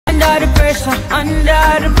pressure, under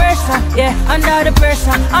the pressure, yeah, under the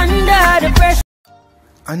pressure, under the pressure.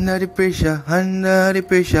 Under the pressure, under the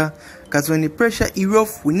pressure. Cause when the pressure is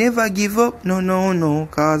rough, we never give up. No, no, no.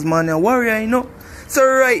 Cause man, a warrior, you know. So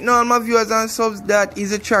right now, all my viewers and subs, that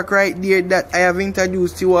is a track right there that I have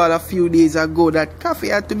introduced to you all a few days ago. That Koffee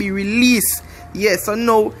had to be released. Yeah, so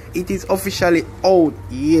now it is officially out.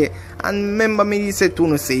 Yeah. And remember me, they said to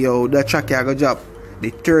you, say, yo, that track I got drop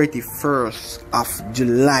the 31st of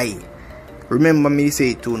July. Remember me,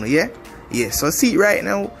 say it to you, yeah? Yeah, so see right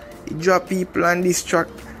now, it drop people on this track.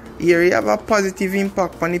 Here, you have a positive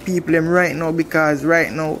impact on the people them right now, because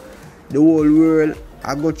right now, the whole world,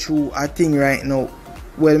 I go through a thing right now.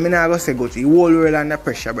 Well, me not go say go through, the whole world under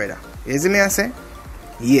pressure, brother. You see me I say?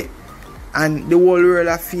 Yeah. And the whole world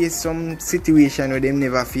have faced some situation where them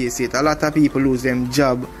never face it. A lot of people lose them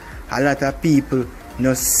job. A lot of people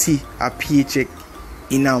not see a paycheck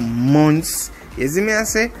in a month. You see me I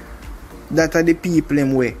say? That are the people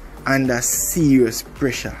them way under serious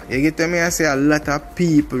pressure. You get me I say? A lot of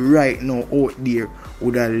people right now out there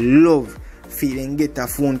would have love feeling get a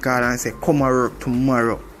phone call and say come and work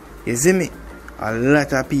tomorrow. You see me? A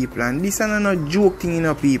lot of people, and this is not a joke thing, you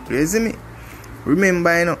know, people. You see me?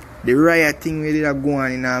 Remember, you know, the riot thing where they are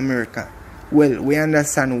going in America. Well, we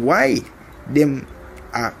understand why them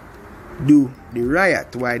do the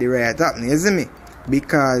riot, why the riot happen. You see me?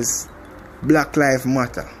 Because Black Lives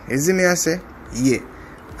Matter. You see me I say? Yeah.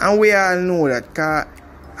 And we all know that cause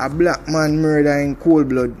a black man murder in cold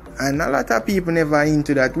blood, and a lot of people never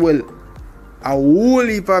into that. Well, a whole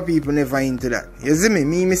heap of people never into that. You see me?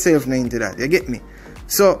 Me myself not into that. You get me?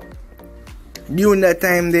 So during that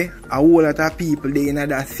time there, a whole lot of people there in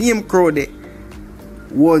that same crowd there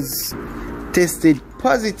was tested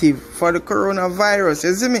positive for the coronavirus.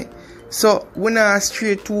 You see me? So when I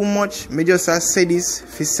stray too much, me just say this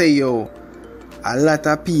to say yo, a lot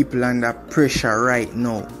of people under pressure right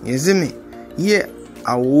now. You see me? Yeah,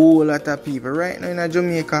 a whole lot of people right now in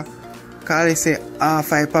Jamaica. Cause they say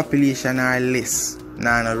half our population are less.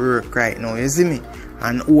 Now not work right now, you see me?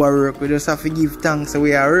 And who are work, we just have to give thanks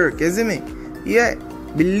we are work, you see me? Yeah,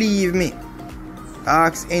 believe me.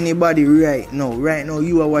 Ask anybody right now. Right now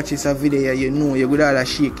you are watching this video, you know you could all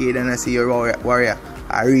shake it and I say you're warrior.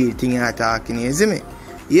 A real thing you're talking, you see me?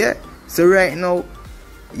 Yeah. So right now,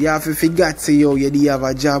 you have to forget say yo, you do have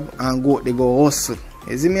a job and go to go hustle.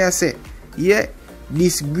 You see me I say? Yeah.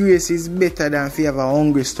 This grace is better than if you have a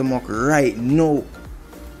hungry stomach right now.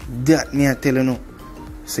 That me I tell you now.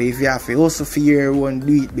 So if you have to hustle for your own,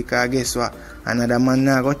 do it, because guess what? Another man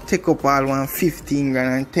now go take up all 115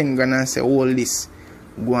 grand and 10 grand and say all this.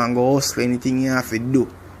 Go and go hustle anything you have to do.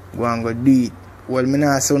 Go and go do it. Well, me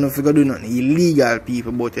not say if you go do nothing illegal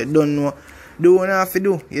people, but you don't know. Do what you have to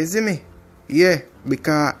do. You see me? Yeah.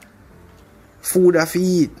 Because food have to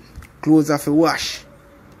eat. Clothes have to wash.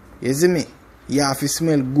 You see me? You have to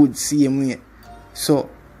smell good same way. So,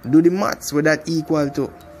 do the maths what that equal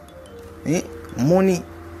to. Money.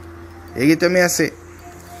 You get me I say?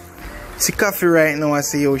 See Koffee right now I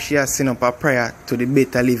say yo, she has sent up a prayer to the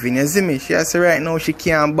better living. You see me? She has say right now she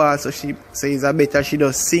can't ball, so she says it's better she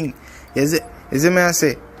does sing. You see me I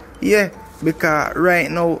say? Yeah, because right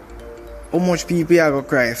now how much people you go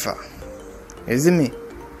cry for? You see me?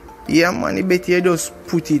 Yeah man, I bet you just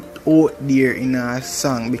put it out there in a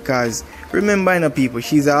song, because remember, you know, people,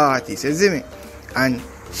 she's an artist, you see me? And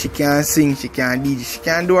she can sing, she can DJ, she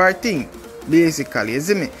can do her thing, basically, you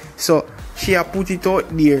see me? So she a put it out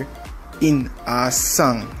there in a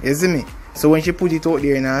song, you see me? So when she put it out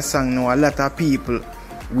there in a song now, a lot of people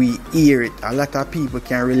we hear it, a lot of people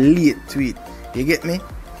can relate to it, you get me?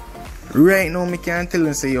 Right now, me can tell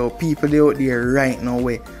you say yo, people they out there right now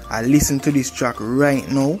where I listen to this track right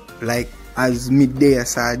now, like as midday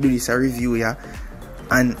so I do this a review here,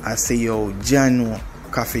 and I say yo, Jano,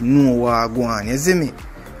 Koffee know what I go on, you see me?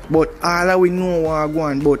 But all that we know what I go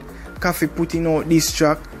on, but Koffee putting out this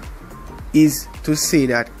track is to say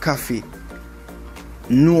that Koffee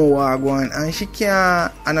know what I go on, and she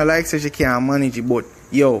can't, and I like say she can't manage it, but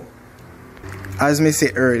yo, as me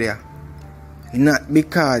say earlier, not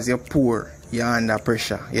because you're poor, you're under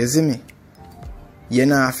pressure. You see me? You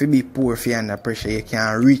don't have to be poor if you're under pressure. You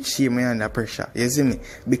can't reach him when you're under pressure. You see me?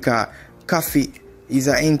 Because Koffee is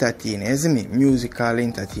an entertainer. You see me? Musical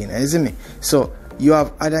entertainer. You see me? So you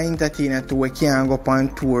have other entertainers too who can't go up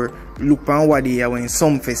on tour, look on what they are when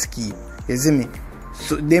some fest keep. You see me?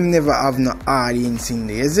 So them never have no audience in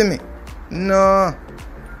there. You see me? No.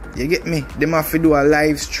 You get me? Them have to do a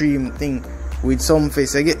live stream thing with some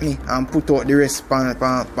face, you get me, and put out the rest on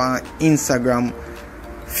Instagram,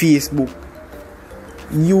 Facebook,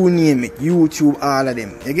 you name it, YouTube, all of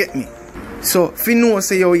them, you get me? So if you know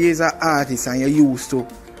say you is an artist and you used to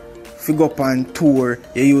go up on tour,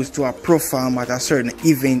 you used to perform at a certain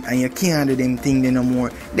event and you can't do them thing no more.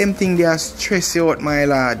 Them thing they are stress you out, my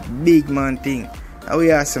lad. Big man thing. How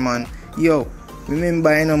we ask man, yo,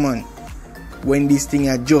 remember you know man, when this thing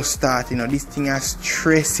are just starting, you know, this thing are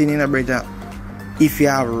stressing, you know, brother. If you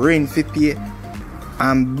have rent to pay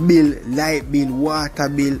and bill, light bill, water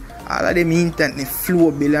bill, all of them internet,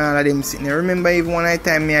 flow bill, all of them sitting there. Remember even one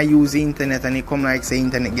time I use the internet and it come like say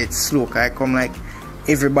internet gets slow, cause I come like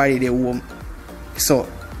everybody they home. So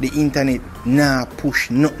the internet nah push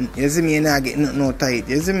nothing. You see me, you nah get nothing no tight,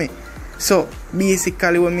 you see me? So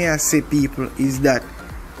basically what me I say people is that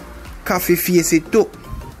Koffee face it too.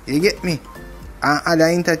 You get me? And other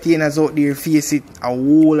entertainers out there face it, a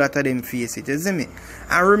whole lot of them face it, you see me?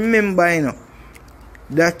 And remember, you know,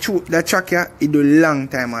 that track here, it do long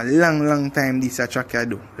time, a long time this a track here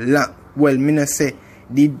do. Long. Well, me not say,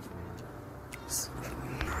 did.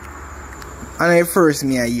 And I first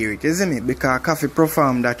me I hear it, you see me? Because Koffee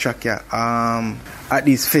performed that track here at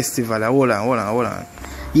this festival. Hold on.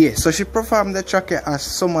 Yeah, so she performed that track here at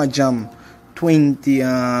Summer Jam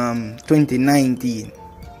 2019.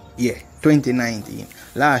 Yeah, 2019.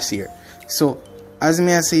 Last year. So, as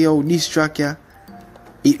me I say, yo, this track here,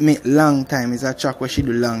 it make long time. It's a track where she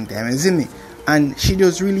do long time, you see me? And she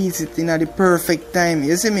just release it in the perfect time,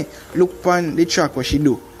 you see me? Look on the track what she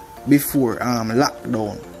do before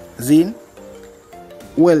lockdown. Zin?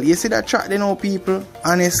 Well, you see that track there now, people,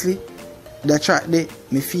 honestly, that track there,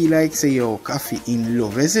 me feel like say yo, Koffee in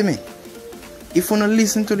love, you see me? If you don't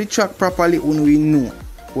listen to the track properly, you will know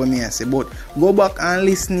what me I say. But go back and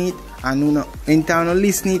listen it, and you know, in time you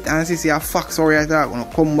listen it and see a facts or you talk, you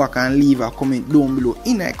come back and leave a comment down below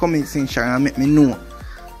in the comment section and make me know.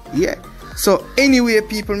 Yeah. So anyway,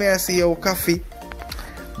 people, may I say yo, Koffee,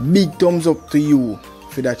 big thumbs up to you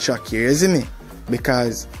for that track here, you see me?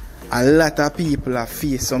 Because a lot of people have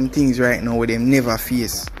faced some things right now where them never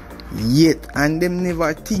face yet, and them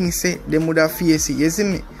never think say them would have faced it, you see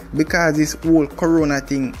me? Because this whole corona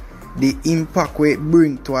thing, the impact where it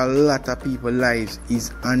bring to a lot of people's lives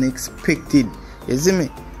is unexpected, you see me?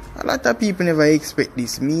 A lot of people never expect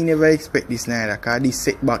this. Me never expect this neither, because this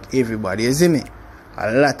set back everybody, you see me?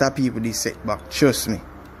 A lot of people this set back, trust me.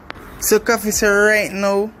 So Koffee say right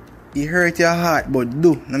now, it hurt your heart, but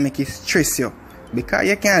do not make it stress you. Because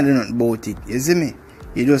you can't do nothing about it, you see me?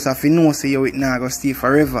 You just have to know say yo, it not gonna stay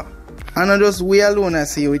forever. And not just we alone I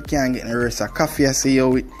say yo, it can't get no worse. Koffee I say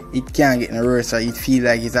yo, it can't get no worse. It feel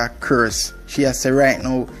like it's a curse. She has say right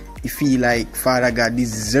now, it feel like Father God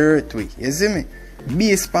desert we, you see me?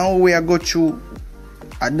 Based on what I go through,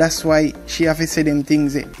 and that's why she have to say them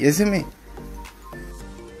things, you see me?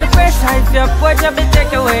 If your put up and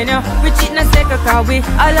take away now, we cheat na second cause we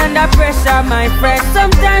all under pressure, my friend.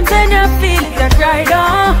 Sometimes when you feel it, you cry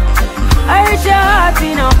down.